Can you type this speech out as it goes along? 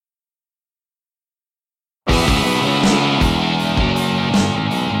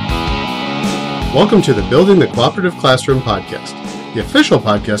Welcome to the Building the Cooperative Classroom podcast, the official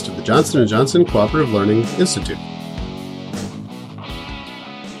podcast of the Johnson & Johnson Cooperative Learning Institute.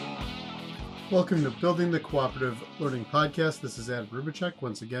 Welcome to Building the Cooperative Learning podcast. This is Adam Rubicek.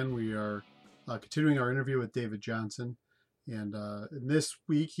 Once again, we are continuing our interview with David Johnson. And this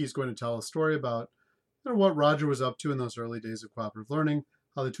week, he's going to tell a story about what Roger was up to in those early days of cooperative learning,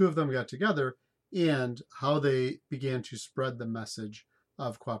 how the two of them got together, and how they began to spread the message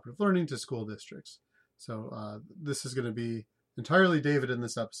of cooperative learning to school districts. So this is going to be entirely David in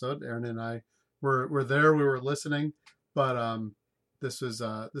this episode. Aaron and I were there, we were listening, but this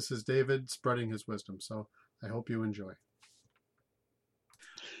is David spreading his wisdom. So I hope you enjoy.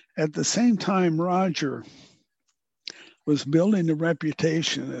 At the same time, Roger was building a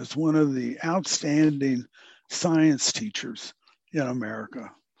reputation as one of the outstanding science teachers in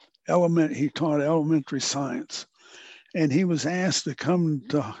America. He taught elementary science. And he was asked to come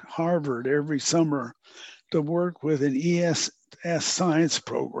to Harvard every summer to work with an ESS science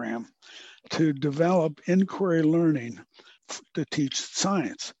program to develop inquiry learning to teach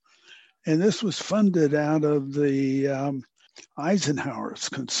science. And this was funded out of the Eisenhower's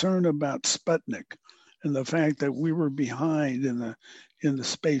concern about Sputnik and the fact that we were behind in the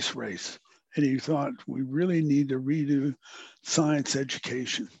space race. And he thought we really need to redo science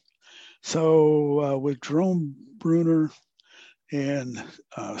education. So with Jerome Bruner and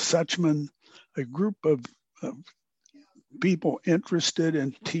Suchman, a group of people interested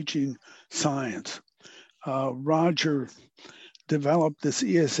in teaching science, Roger developed this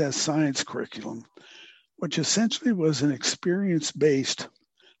ESS science curriculum, which essentially was an experience-based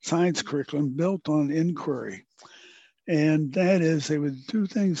science curriculum built on inquiry. And that is, they would do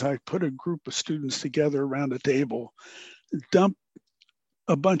things like put a group of students together around a table, dump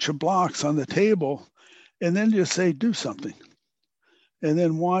a bunch of blocks on the table, and then just say, do something. And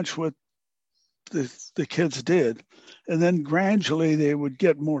then watch what the kids did. And then gradually they would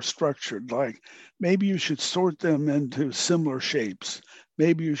get more structured, like maybe you should sort them into similar shapes.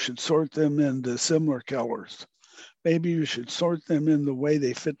 Maybe you should sort them into similar colors. Maybe you should sort them in the way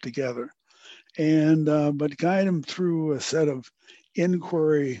they fit together. And but guide them through a set of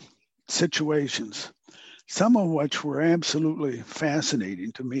inquiry situations, some of which were absolutely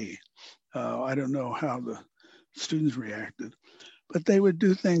fascinating to me. I don't know how the students reacted, but they would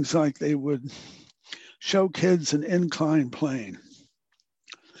do things like they would show kids an inclined plane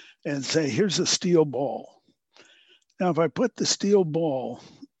and say, here's a steel ball. Now, if I put the steel ball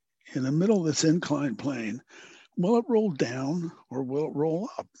in the middle of this inclined plane, will it roll down or will it roll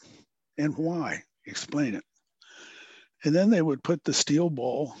up? And why? Explain it. And then they would put the steel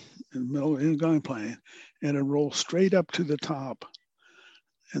ball in the middle of the inclined plane and it roll straight up to the top.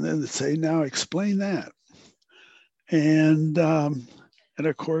 And then they'd say, now explain that. And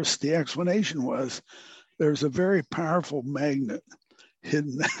of course, the explanation was there's a very powerful magnet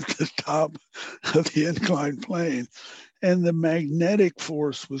hidden at the top of the inclined plane. And the magnetic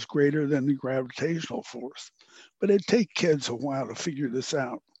force was greater than the gravitational force. But it'd take kids a while to figure this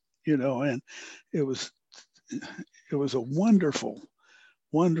out, and it was a wonderful,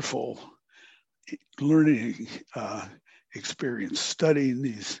 wonderful learning experience, studying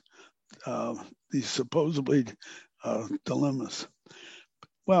these supposedly dilemmas.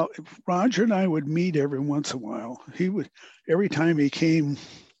 Well, Roger and I would meet every once in a while. Every time he came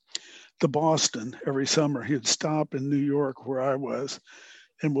to Boston every summer, he'd stop in New York where I was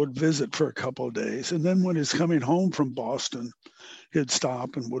and would visit for a couple of days. And then when he's coming home from Boston, he'd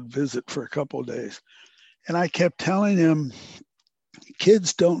stop and would visit for a couple of days. And I kept telling him,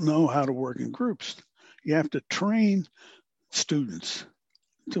 kids don't know how to work in groups. You have to train students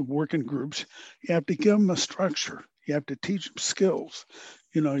to work in groups. You have to give them a structure. You have to teach them skills.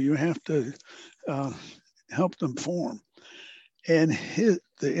 You have to help them form. And the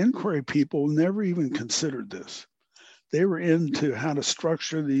inquiry people never even considered this. They were into how to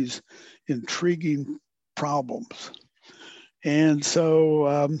structure these intriguing problems. And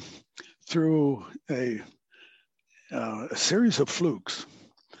so through a series of flukes,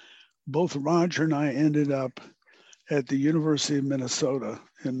 both Roger and I ended up at the University of Minnesota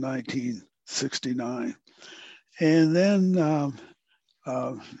in 1969. And then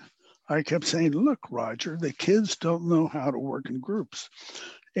I kept saying, look, Roger, the kids don't know how to work in groups.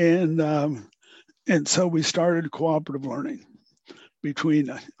 And so we started cooperative learning.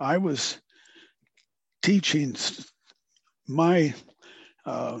 I was teaching my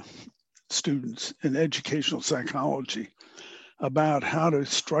students in educational psychology about how to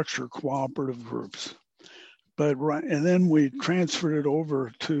structure cooperative groups. And then we transferred it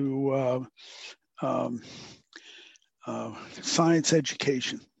over to science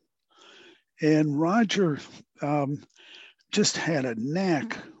education. And Roger just had a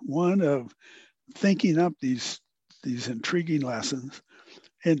knack, one of thinking up these intriguing lessons,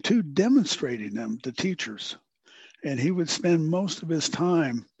 and two, demonstrating them to teachers. And he would spend most of his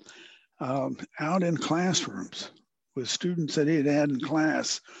time out in classrooms with students that he had in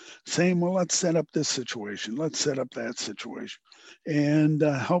class, saying, well, let's set up this situation, let's set up that situation, and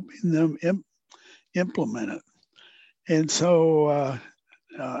helping them implement it. And so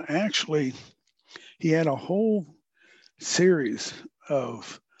actually, he had a whole series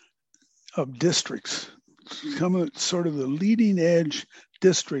of districts, some of sort of the leading edge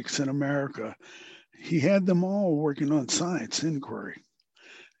districts in America. He had them all working on science inquiry.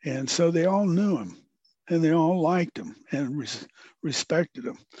 And so they all knew him and they all liked him and respected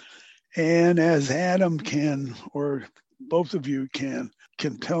him. And as Adam can, or both of you can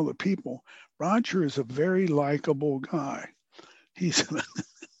tell the people, Roger is a very likable guy. He's an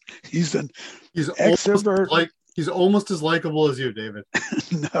extrovert. He's almost as likable as you, David.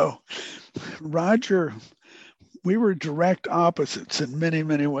 No, Roger, we were direct opposites in many,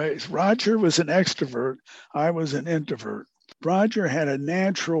 many ways. Roger was an extrovert. I was an introvert. Roger had a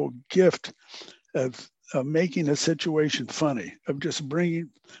natural gift of making a situation funny, of just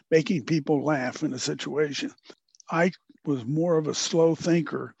making people laugh in a situation. I was more of a slow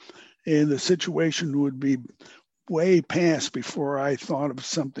thinker, and the situation would be way past before I thought of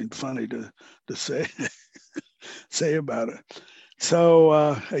something funny to say say about it.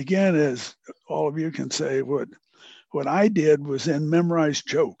 So again, as all of you can say, what I did was then memorize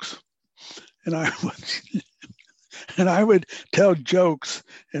jokes, and I would tell jokes,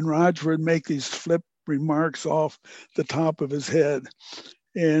 and Roger would make these flip remarks off the top of his head,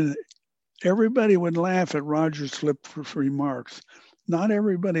 and everybody would laugh at Roger's flip remarks. Not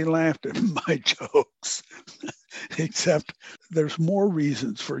everybody laughed at my jokes, except there's more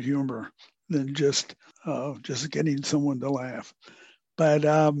reasons for humor than just getting someone to laugh. But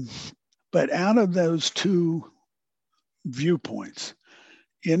out of those two viewpoints,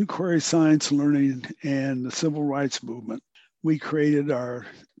 inquiry science learning and the civil rights movement, we created our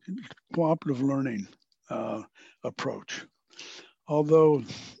cooperative learning approach. Although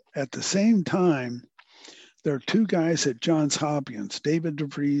at the same time, there are two guys at Johns Hopkins, David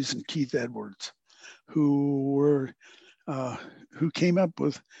DeVries and Keith Edwards, who came up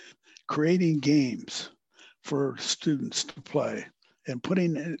with creating games for students to play and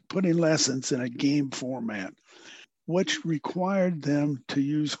putting lessons in a game format, which required them to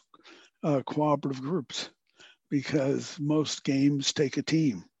use cooperative groups, because most games take a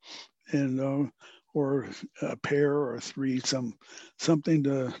team and or a pair or three, something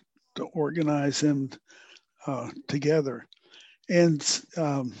to organize them together. And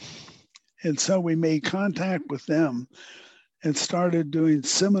so we made contact with them and started doing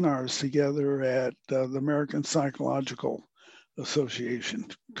seminars together at the American Psychological Association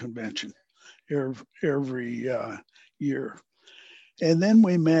convention every year. And then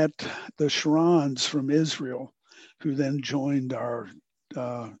we met the Sharons from Israel, who then joined our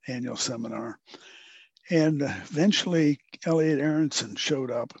annual seminar. And eventually, Elliot Aronson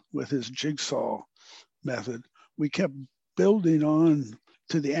showed up with his jigsaw method. We kept building on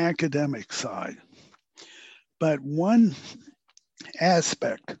to the academic side. But one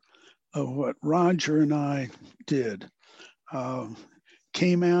aspect of what Roger and I did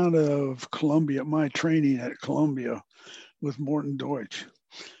came out of Columbia, my training at Columbia with Morton Deutsch.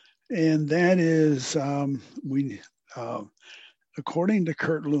 And that is, according to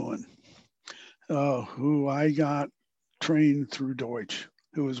Kurt Lewin, who I got trained through Deutsch,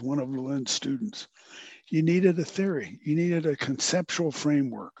 who was one of Lewin's students, you needed a theory. You needed a conceptual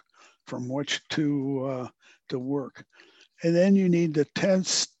framework from which to work. And then you need to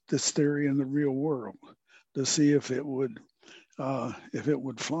test this theory in the real world to see if it would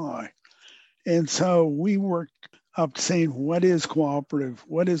fly. And so we worked up saying, what is cooperative?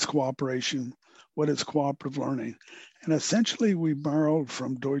 What is cooperation? What is cooperative learning? And essentially we borrowed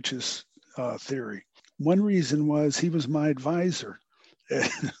from Deutsch's theory. One reason was he was my advisor at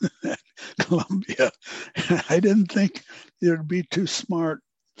Columbia. I didn't think it would be too smart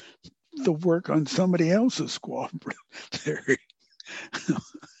to work on somebody else's cooperative theory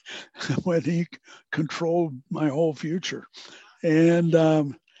when he controlled my whole future. And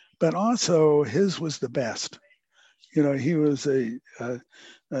but also his was the best. You know, he was an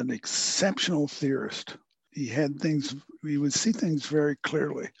exceptional theorist. He would see things very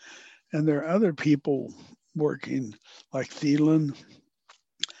clearly. And there are other people working like Thielen,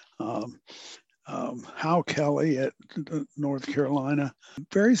 Hal Kelly at North Carolina,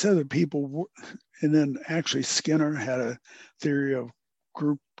 various other people. And then actually Skinner had a theory of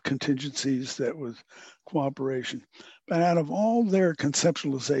group contingencies that was cooperation. But out of all their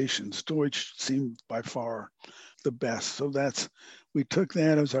conceptualizations, Deutsch seemed by far the best. So we took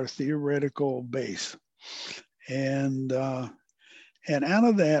that as our theoretical base. And out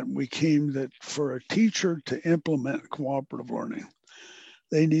of that, we came that for a teacher to implement cooperative learning,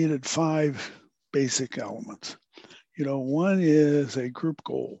 they needed 5 basic elements. One is a group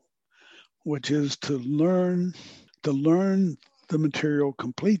goal, which is to learn the material,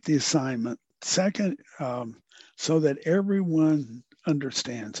 complete the assignment. Second, so that everyone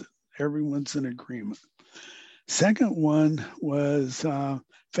understands it. Everyone's in agreement. Second one was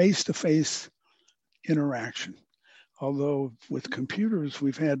face-to-face interaction. Although with computers,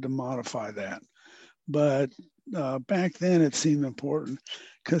 we've had to modify that. But back then, it seemed important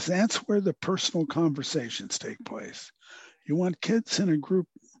because that's where the personal conversations take place. You want kids in a group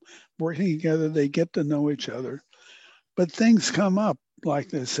working together, they get to know each other. But things come up, like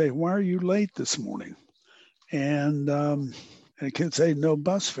they say, "Why are you late this morning?" And a kid say, "No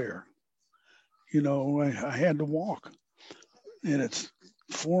bus fare. I had to walk, and it's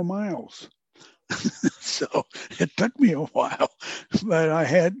 4 miles." So it took me a while, but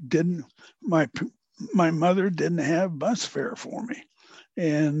my mother didn't have bus fare for me.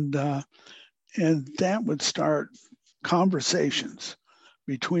 And that would start conversations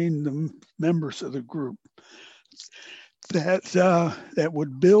between the members of the group that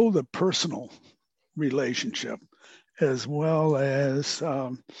would build a personal relationship as well as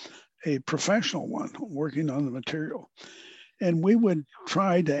a professional one working on the material. And we would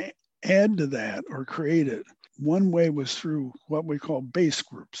try to add to that or create it. One way was through what we call base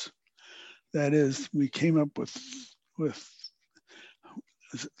groups. That is, we came up with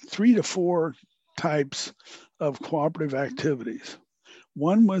 3 to 4 types of cooperative activities.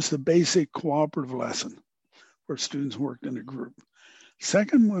 One was the basic cooperative lesson, where students worked in a group.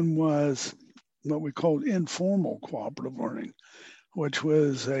 Second one was what we called informal cooperative learning, which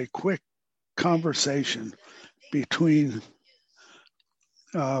was a quick conversation between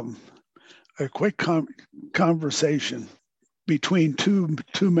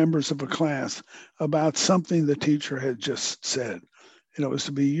two members of a class about something the teacher had just said. It was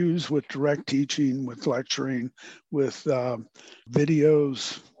to be used with direct teaching, with lecturing, with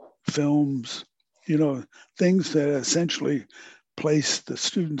videos, films, things that essentially place the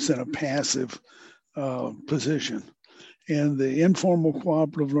students in a passive position. And the informal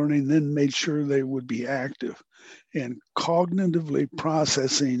cooperative learning then made sure they would be active and cognitively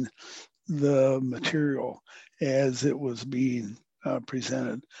processing the material as it was being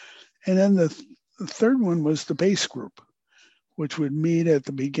presented. And then the third one was the base group, which would meet at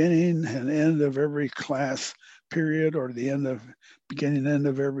the beginning and end of every class period or the beginning and end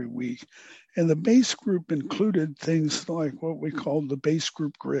of every week. And the base group included things like what we called the base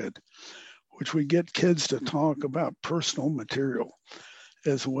group grid, which would get kids to talk about personal material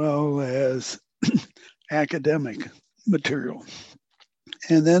as well as academic material.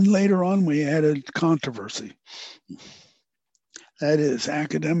 And then later on, we added controversy. That is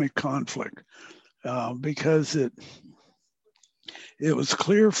academic conflict, because it was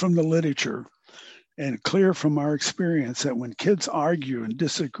clear from the literature and clear from our experience that when kids argue and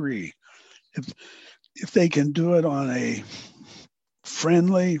disagree, if they can do it on a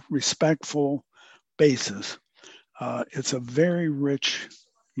friendly, respectful basis, it's a very rich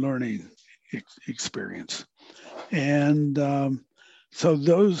learning experience. And so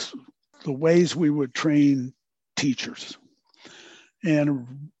those the ways we would train teachers.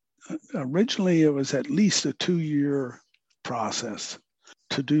 And originally it was at least a 2-year process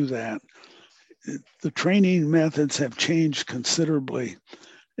to do that. The training methods have changed considerably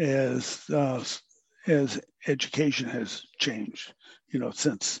as education has changed,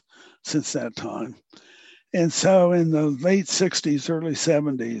 since that time. And so in the late 60s, early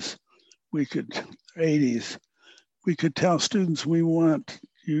 70s, 80s, we could tell students we want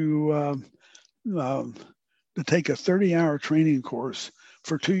you to take a 30-hour training course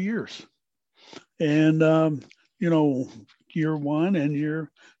for 2 years. And, year 1 and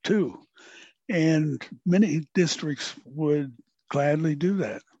year 2. And many districts would gladly do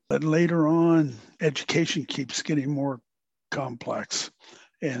that. But later on, education keeps getting more complex.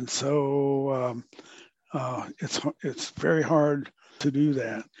 And so it's very hard to do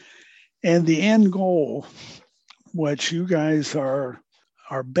that. And the end goal, what you guys are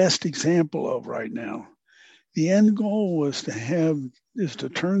our best example of right now, the end goal is to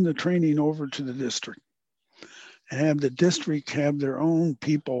turn the training over to the district and have the district have their own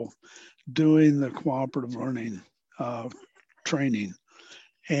people doing the cooperative learning training.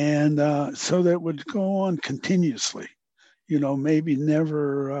 And so that would go on continuously, maybe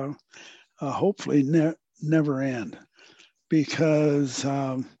never, hopefully never end, because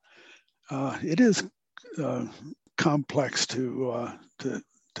it is complex to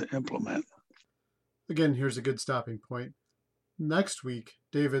implement. Again, here's a good stopping point. Next week,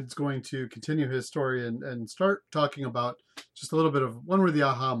 David's going to continue his story and start talking about just a little bit of when were the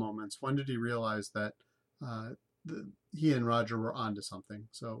aha moments. When did he realize that he and Roger were onto something?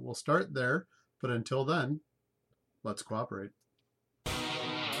 So we'll start there. But until then, let's cooperate.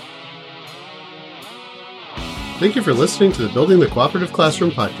 Thank you for listening to the Building the Cooperative Classroom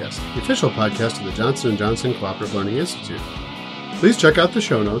podcast, the official podcast of the Johnson & Johnson Cooperative Learning Institute. Please check out the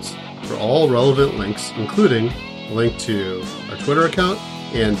show notes for all relevant links, including a link to our Twitter account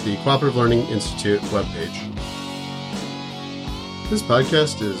and the Cooperative Learning Institute webpage. This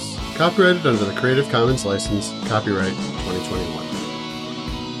podcast is copyrighted under the Creative Commons license, copyright 2021.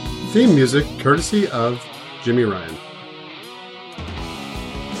 Theme music courtesy of Jimmy Ryan.